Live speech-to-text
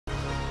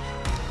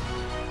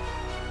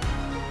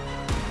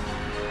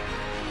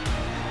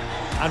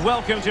And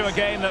welcome to a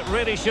game that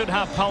really should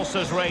have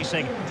pulses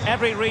racing.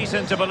 Every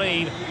reason to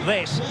believe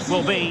this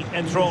will be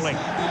enthralling.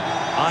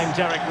 I'm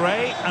Derek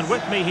Ray, and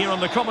with me here on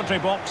the commentary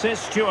box is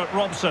Stuart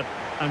Robson.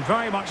 I'm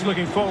very much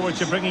looking forward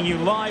to bringing you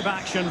live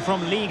action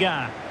from Ligue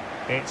 1.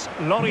 It's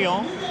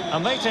Lorient,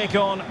 and they take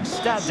on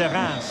Stade de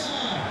Reims.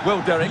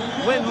 Well, Derek,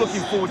 when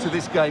looking forward to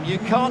this game, you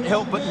can't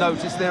help but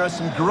notice there are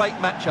some great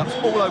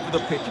matchups all over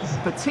the pitch,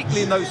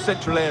 particularly in those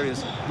central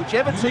areas.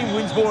 Whichever team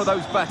wins more of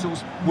those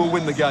battles will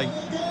win the game.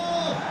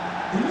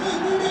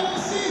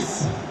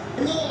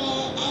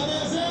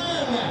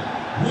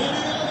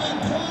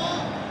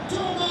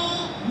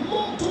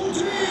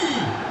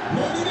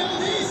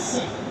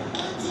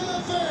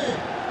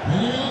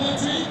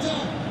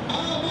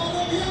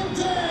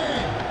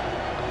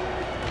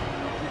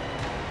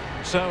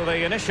 So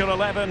the initial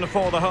 11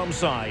 for the home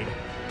side.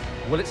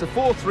 Well, it's a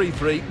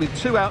 4-3-3 with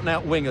two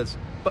out-and-out wingers,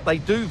 but they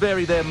do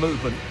vary their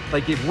movement.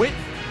 They give width,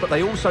 but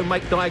they also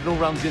make diagonal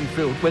runs in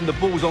field when the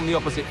ball's on the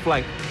opposite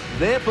flank.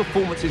 Their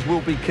performances will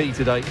be key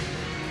today.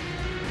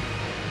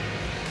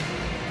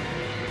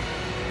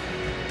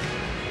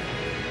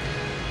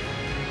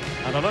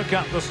 And a look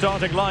at the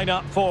starting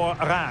lineup for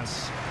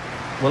Reims.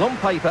 Well, on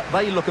paper,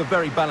 they look a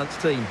very balanced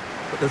team.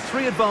 But the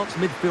three advanced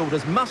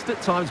midfielders must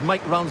at times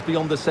make runs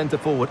beyond the centre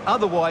forward.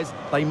 Otherwise,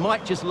 they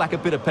might just lack a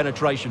bit of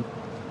penetration.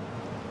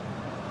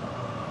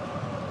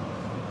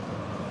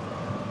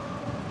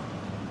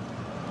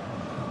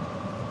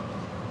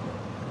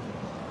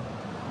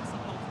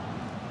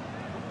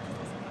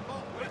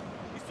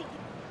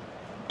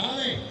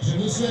 Allez, je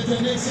vous souhaite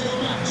un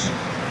excellent match.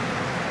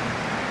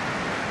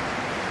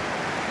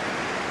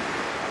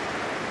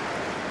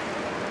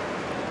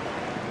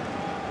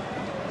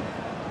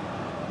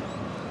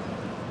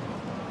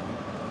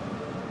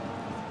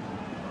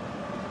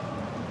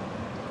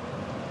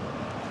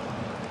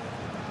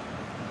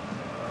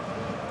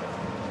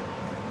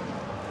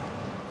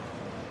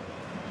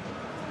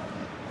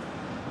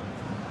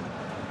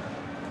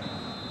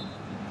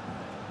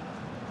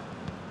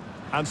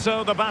 And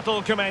so the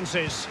battle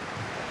commences.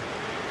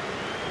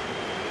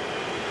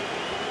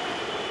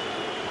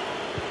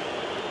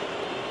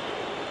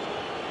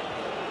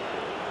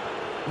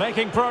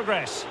 Making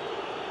progress.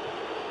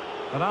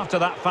 And after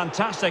that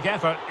fantastic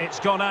effort, it's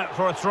gone out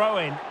for a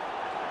throw-in.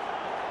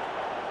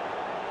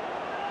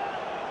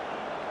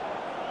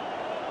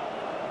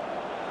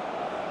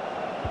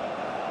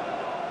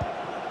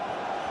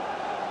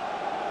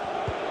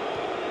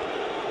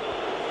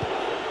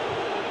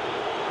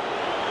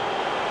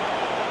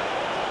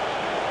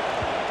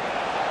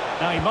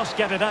 Now he must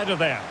get it out of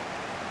there.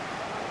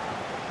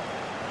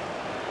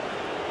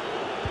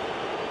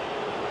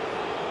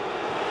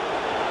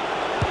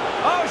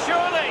 Oh,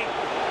 surely!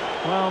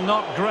 Well,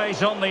 not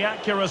great on the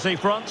accuracy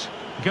front.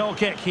 Goal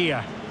kick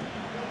here.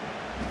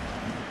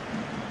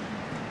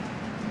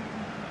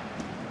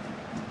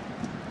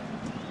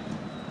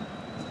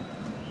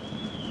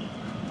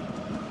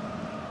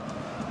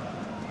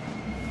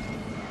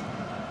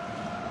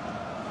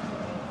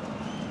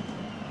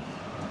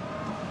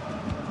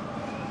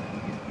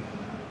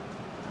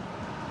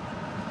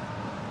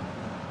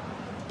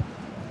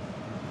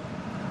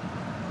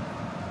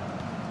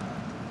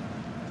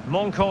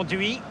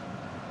 Monconduit.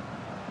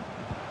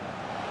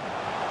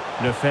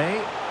 Le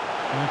fait.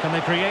 Can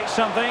they create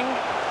something?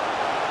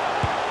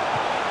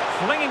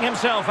 Flinging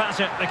himself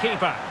at it, the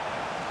keeper.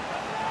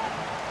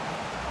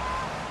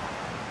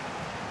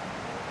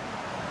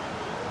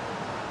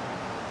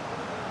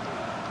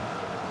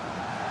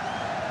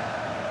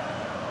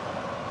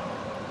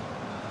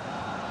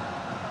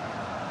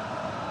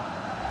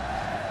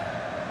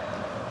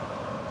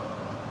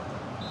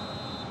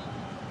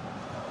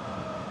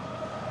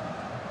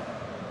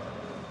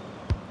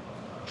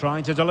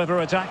 Trying to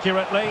deliver it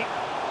accurately.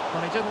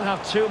 Well, he didn't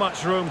have too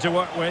much room to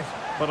work with,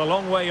 but a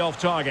long way off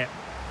target.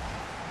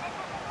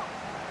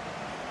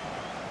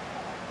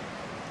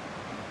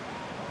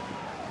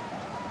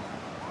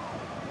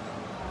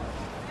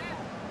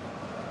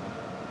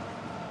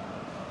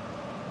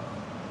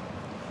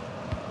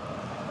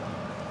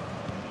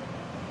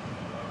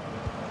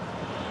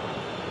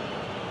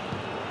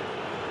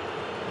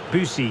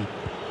 Bussy.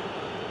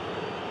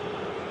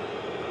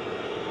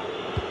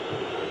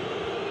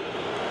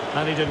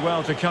 And he did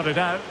well to cut it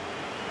out.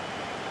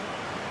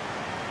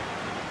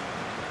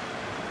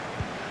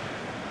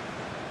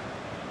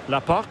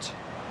 Laporte.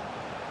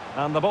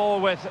 And the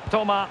ball with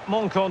Thomas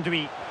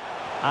Monconduit.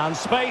 And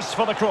space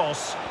for the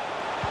cross.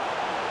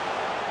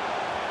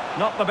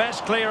 Not the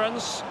best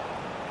clearance.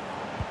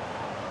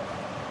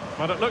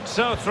 But it looked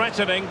so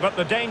threatening, but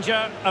the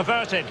danger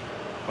averted.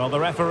 Well, the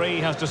referee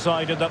has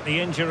decided that the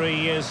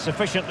injury is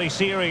sufficiently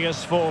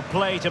serious for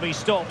play to be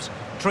stopped.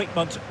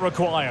 Treatment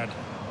required.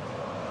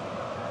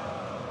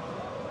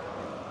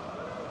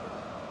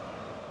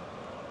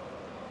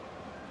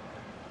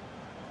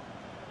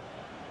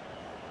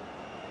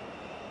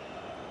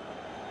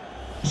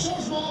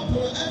 Changement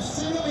pour le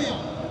FC Lorient.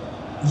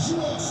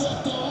 Joueur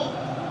sortant,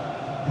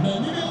 le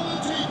numéro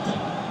 28,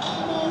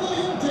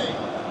 Lorient,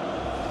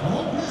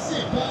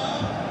 remplacé par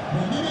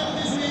le numéro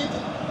 18,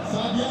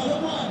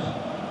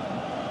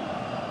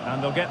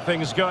 They'll get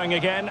things going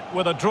again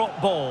with a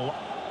drop ball.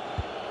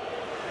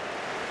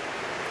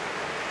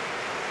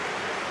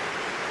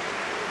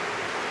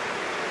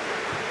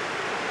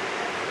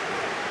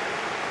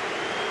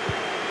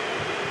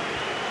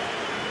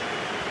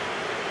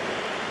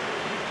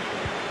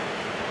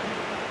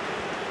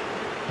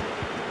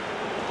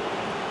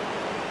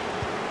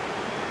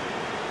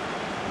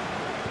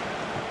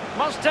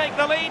 Must take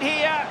the lead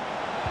here.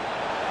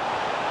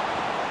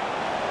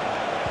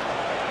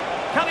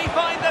 Can he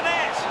find the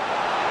net?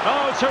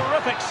 Oh,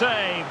 terrific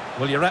save.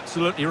 Well, you're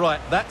absolutely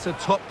right. That's a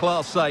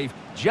top-class save.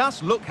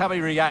 Just look how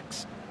he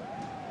reacts.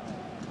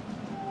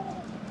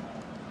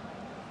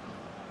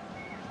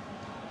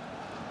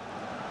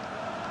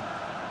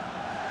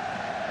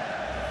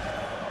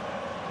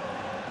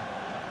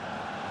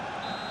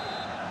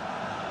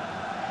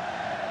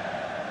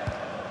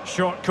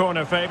 Short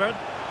corner favoured.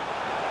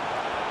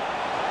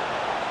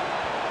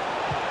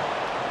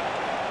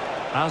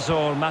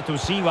 Azor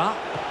Matusiwa.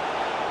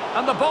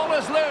 And the ball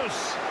is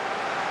loose.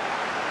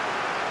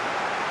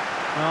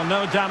 Well,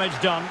 no damage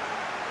done.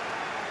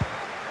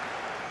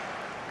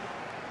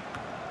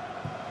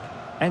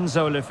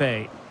 Enzo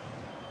Lefebvre.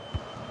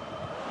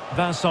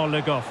 Vincent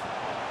Le Goff.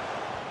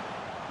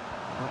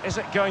 Well, is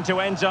it going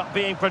to end up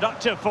being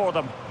productive for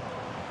them?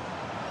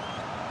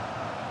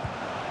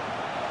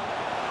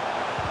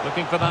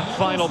 Looking for that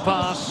final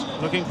pass.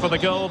 Looking for the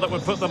goal that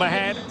would put them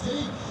ahead.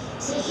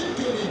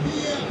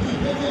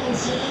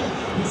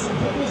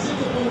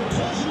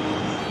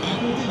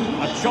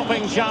 A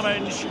chopping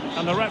challenge,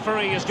 and the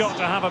referee has got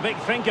to have a big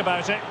think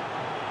about it.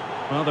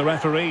 Well, the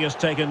referee has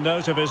taken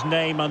note of his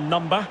name and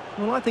number.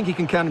 Well, I think he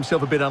can count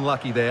himself a bit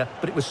unlucky there,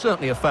 but it was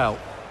certainly a foul.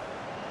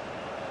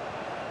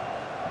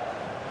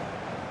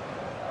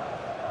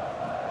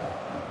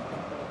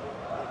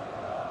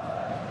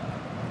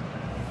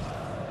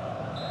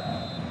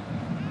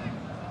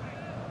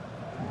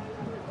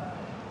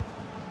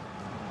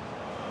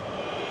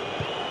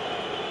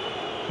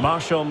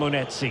 Marshall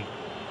Munetsi.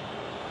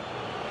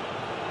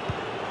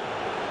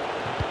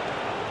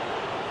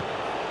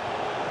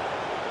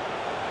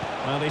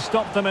 Well, they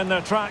stopped them in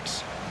their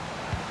tracks.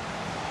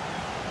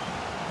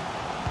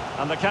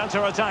 And the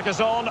counter-attack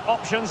is on.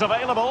 Options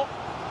available.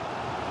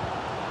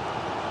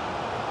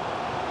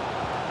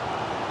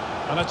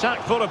 An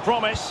attack full of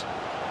promise.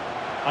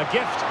 A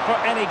gift for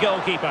any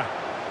goalkeeper.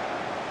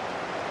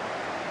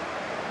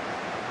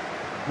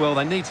 Well,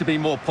 they need to be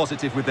more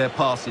positive with their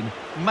passing,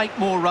 make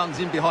more runs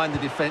in behind the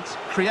defence,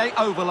 create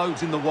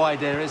overloads in the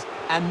wide areas,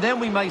 and then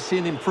we may see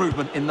an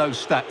improvement in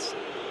those stats.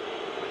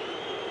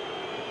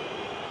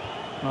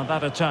 Well,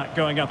 that attack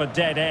going up a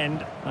dead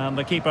end, and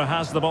the keeper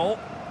has the ball.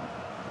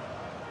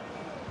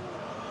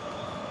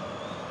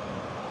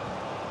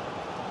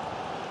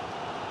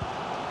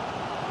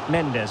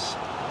 Mendes.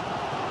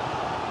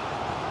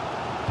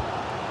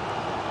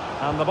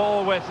 And the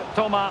ball with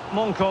Thomas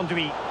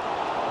Monconduit.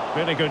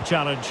 Really good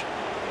challenge.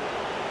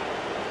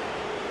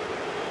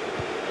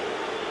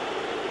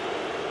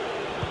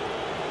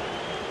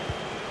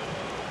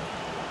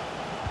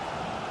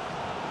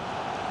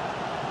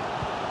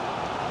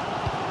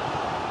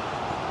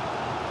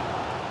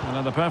 And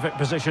in the perfect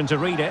position to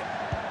read it.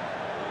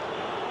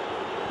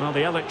 Well,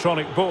 the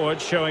electronic board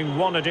showing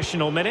one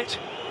additional minute.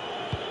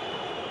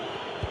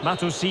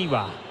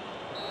 Matusiwa.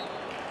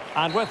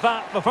 And with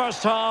that, the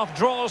first half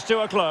draws to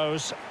a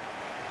close.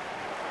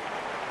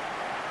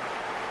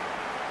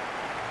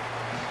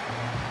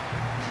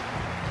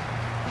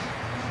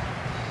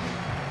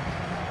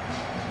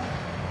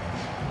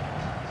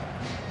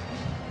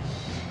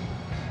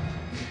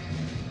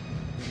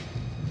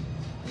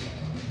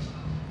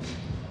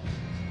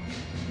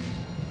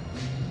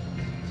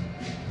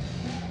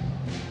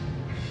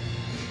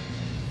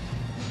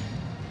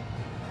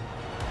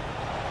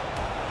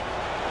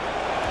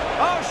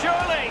 Oh,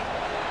 surely!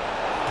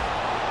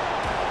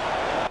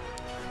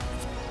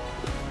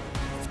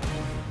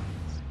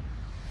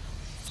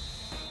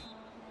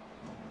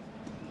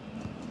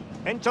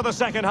 Into the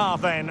second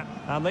half then,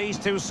 and these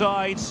two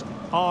sides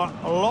are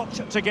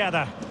locked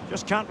together.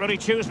 Just can't really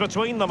choose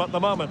between them at the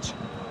moment.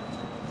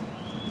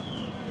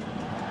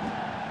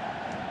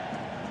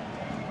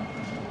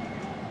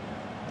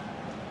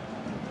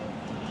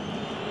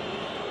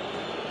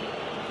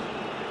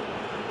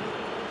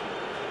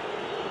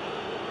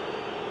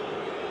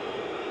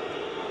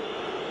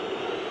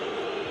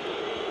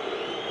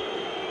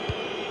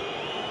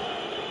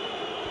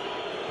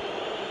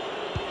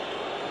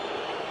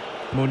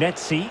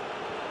 Munetsi.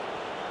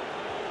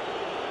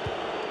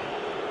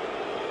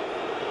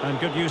 And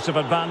good use of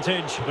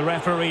advantage, the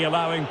referee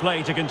allowing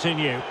play to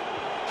continue.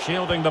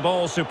 Shielding the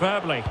ball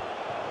superbly.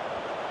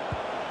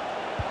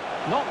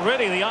 Not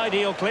really the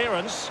ideal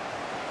clearance.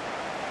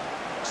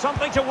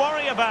 Something to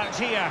worry about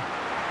here.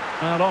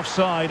 And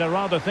offside, I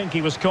rather think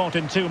he was caught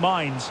in two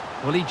minds.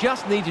 Well, he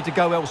just needed to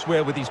go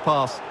elsewhere with his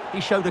pass. He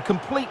showed a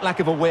complete lack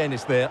of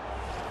awareness there.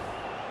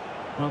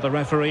 Well, the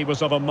referee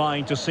was of a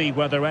mind to see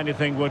whether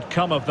anything would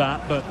come of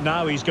that, but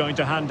now he's going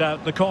to hand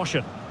out the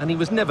caution. And he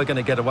was never going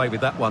to get away with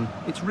that one.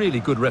 It's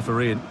really good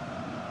refereeing.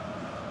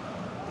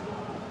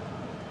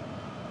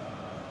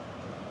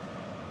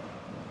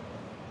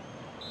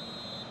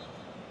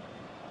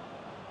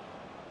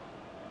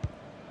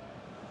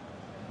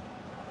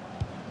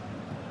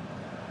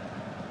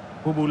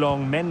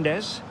 Bubulong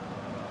Mendes.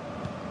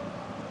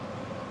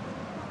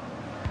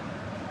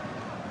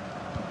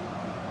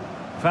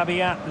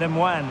 Fabien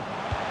Lemoine.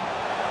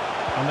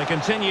 And they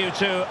continue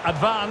to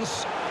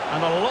advance,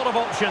 and a lot of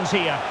options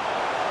here.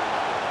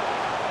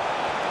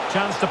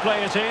 Chance to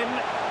play it in.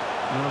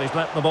 Well, he's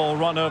let the ball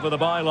run over the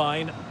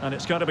byline, and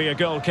it's going to be a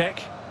goal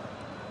kick.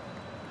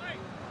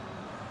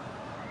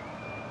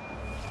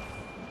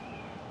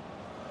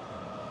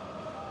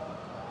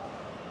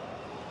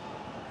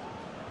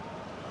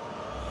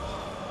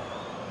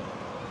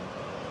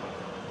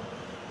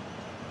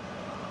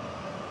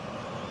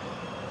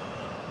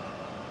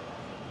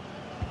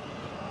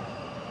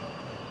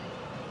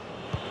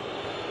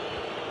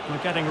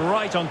 They're getting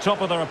right on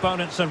top of their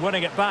opponents and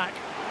winning it back.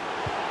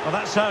 Well,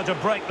 that's how to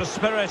break the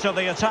spirit of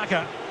the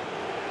attacker.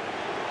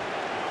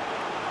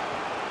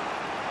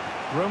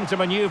 Room to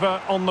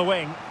manoeuvre on the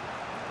wing.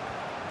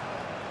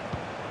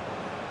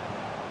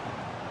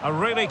 A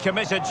really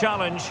committed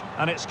challenge,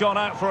 and it's gone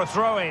out for a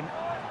throw-in.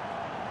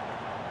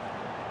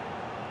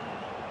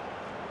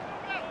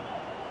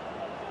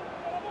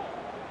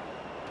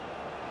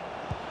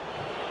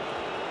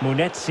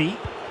 Munetsi.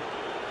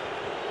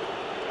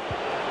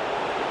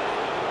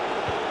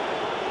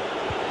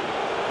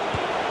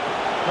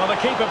 Well, the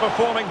keeper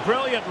performing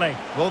brilliantly.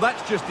 Well,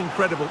 that's just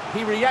incredible.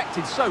 He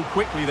reacted so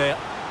quickly there.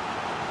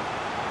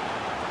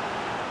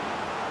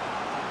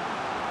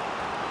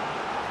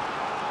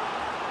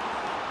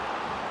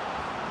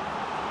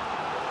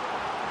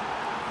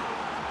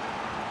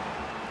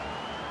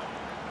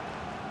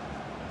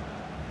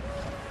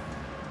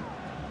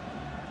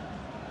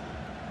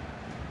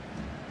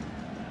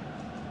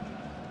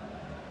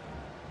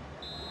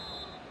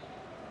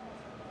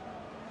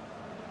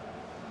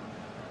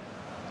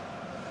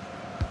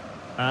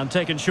 And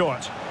taken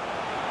short.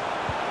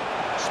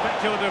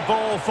 Speculative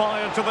ball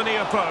fired to the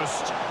near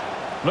post.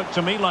 Looked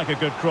to me like a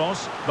good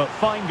cross, but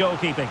fine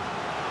goalkeeping.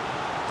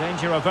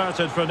 Danger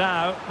averted for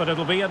now, but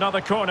it'll be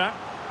another corner.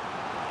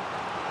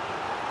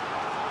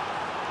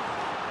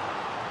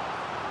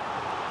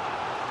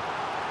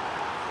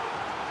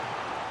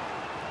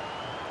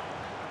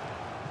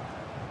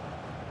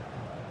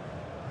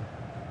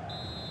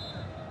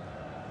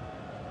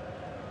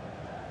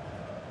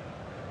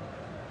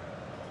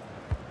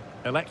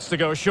 Elects to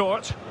go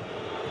short.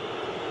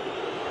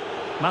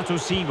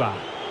 Matusiwa.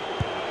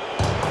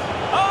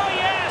 Oh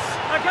yes!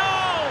 A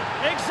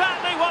goal!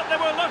 Exactly what they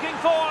were looking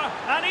for,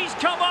 and he's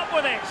come up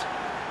with it.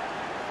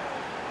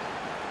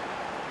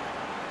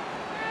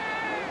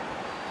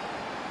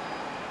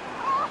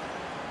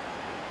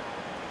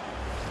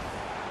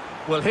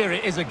 Well, here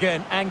it is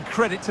again, and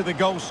credit to the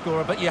goal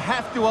scorer, but you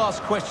have to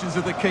ask questions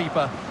of the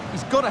keeper.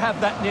 He's got to have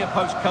that near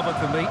post covered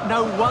for me.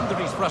 No wonder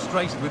he's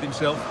frustrated with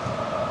himself.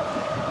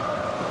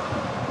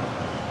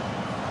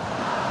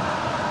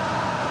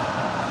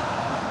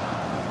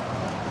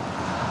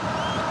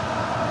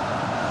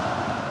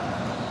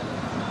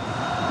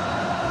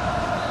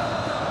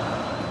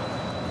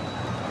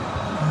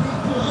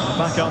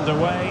 Back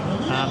underway,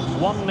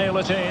 and 1-0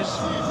 it is.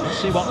 Let's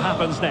see what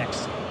happens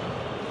next.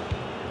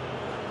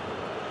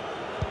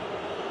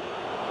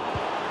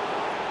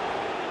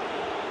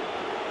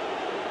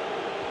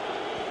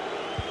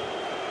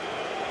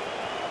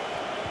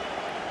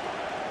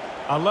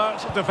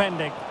 Alert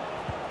defending.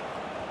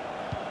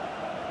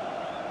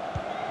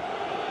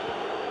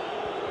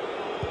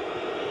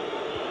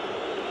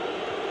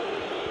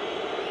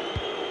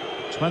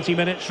 Twenty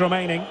minutes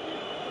remaining.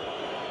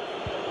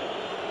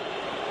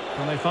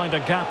 And they find a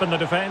gap in the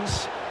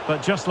defence,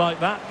 but just like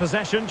that,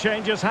 possession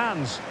changes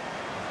hands.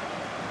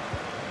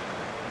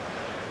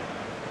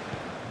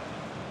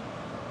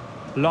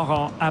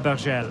 Laurent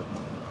Abergel.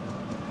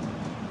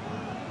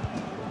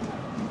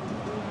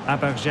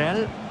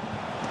 Abergel.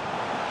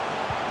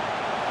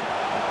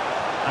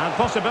 And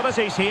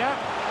possibilities here.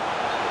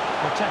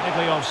 Well,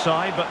 technically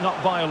offside, but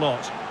not by a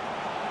lot.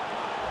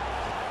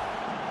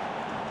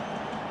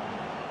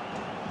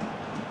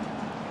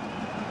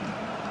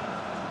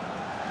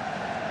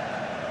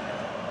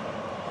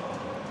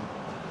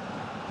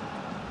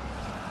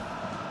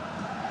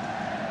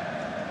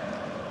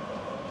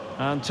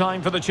 And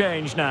time for the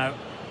change now.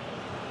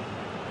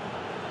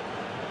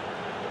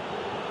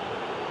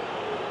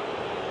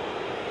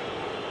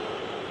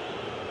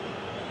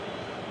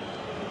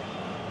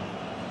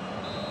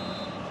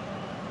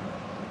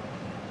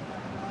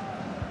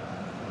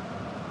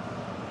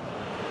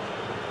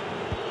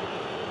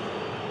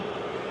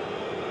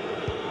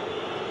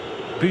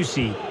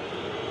 Bussy.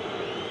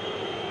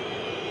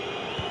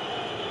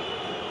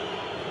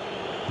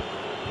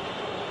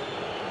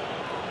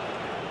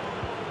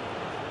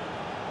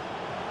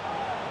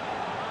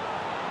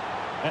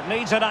 It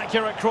needs an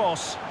accurate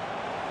cross.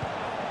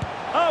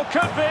 Oh,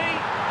 could be.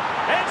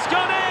 It's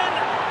gone in.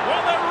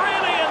 Well, they're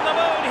really in the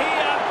mood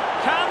here.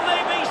 Can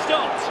they be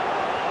stopped?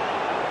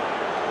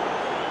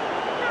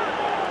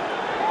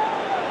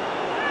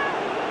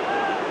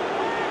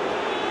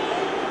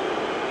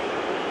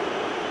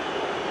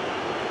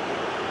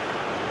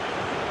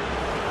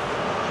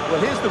 Well,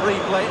 here's the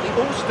replay. It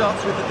all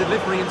starts with the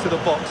delivery into the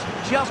box,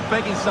 just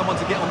begging someone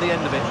to get on the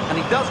end of it. And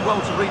he does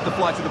well to read the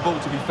flight of the ball,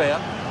 to be fair.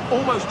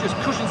 Almost just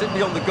cushions it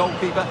beyond the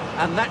goalkeeper,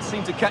 and that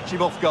seemed to catch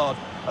him off guard.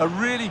 A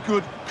really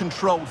good,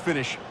 controlled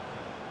finish.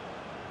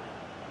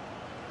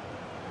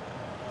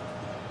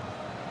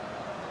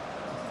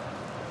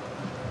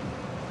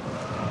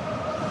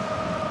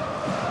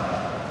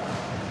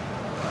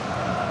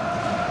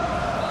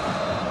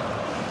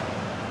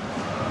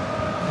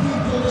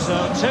 So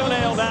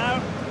 2-0 now.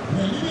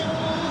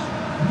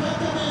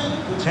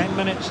 10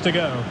 minutes to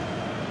go.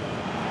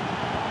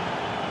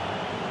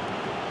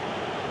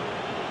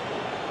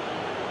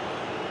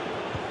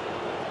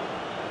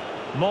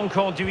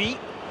 Monconduit.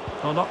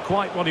 Well, not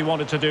quite what he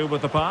wanted to do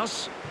with the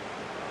pass.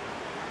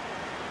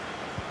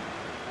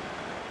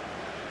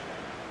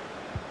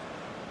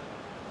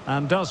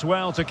 And does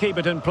well to keep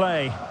it in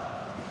play.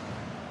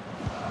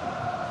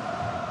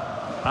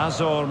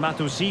 Azor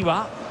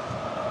Matusiwa.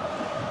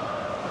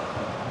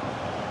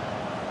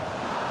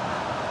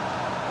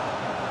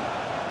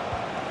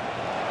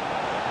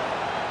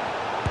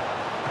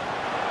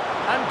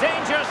 And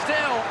danger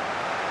still.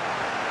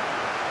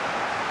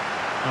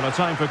 And a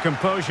time for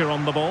composure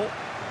on the ball.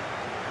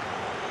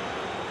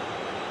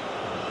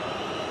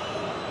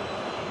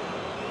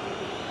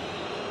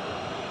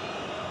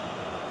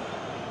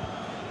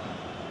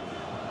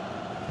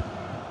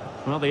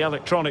 Well, the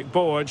electronic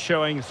board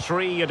showing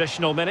 3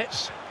 additional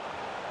minutes.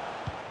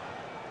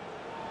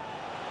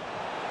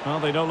 Well,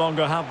 they no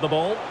longer have the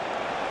ball.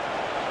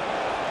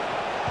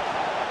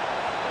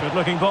 Good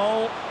looking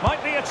ball.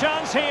 Might be a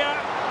chance here.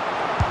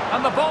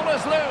 And the ball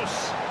is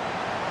loose.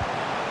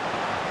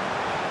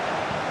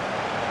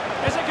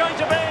 Is it going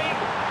to be?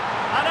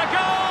 And a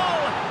goal!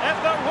 If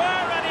there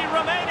were any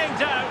remaining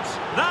doubts,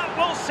 that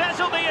will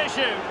settle the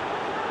issue.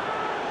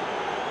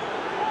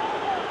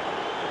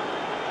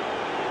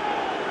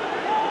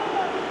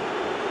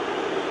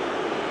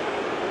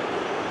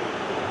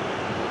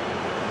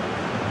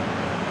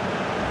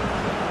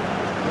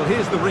 Well,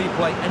 here's the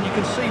replay, and you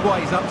can see why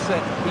he's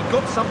upset. He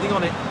got something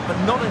on it,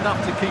 but not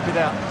enough to keep it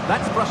out.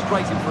 That's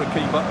frustrating for a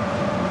keeper.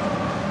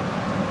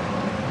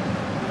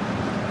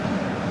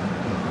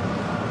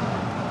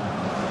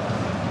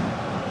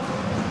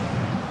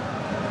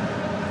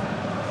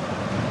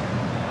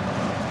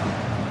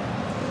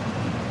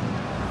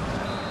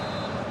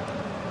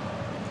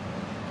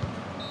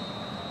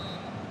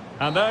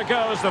 And there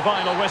goes the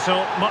final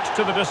whistle, much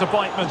to the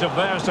disappointment of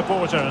their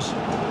supporters.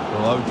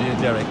 Well, oh dear,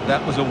 Derek,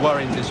 that was a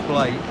worrying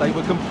display. They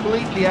were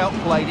completely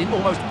outplayed in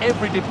almost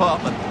every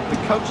department. The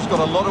coach has got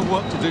a lot of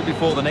work to do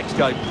before the next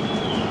game.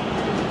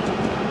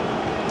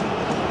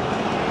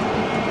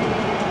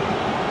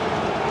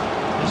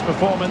 His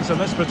performance in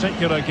this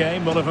particular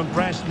game will have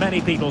impressed many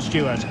people,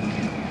 Stuart.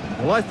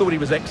 Well, I thought he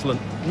was excellent.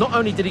 Not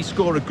only did he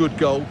score a good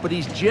goal, but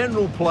his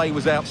general play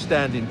was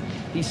outstanding.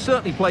 He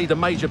certainly played a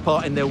major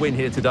part in their win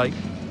here today.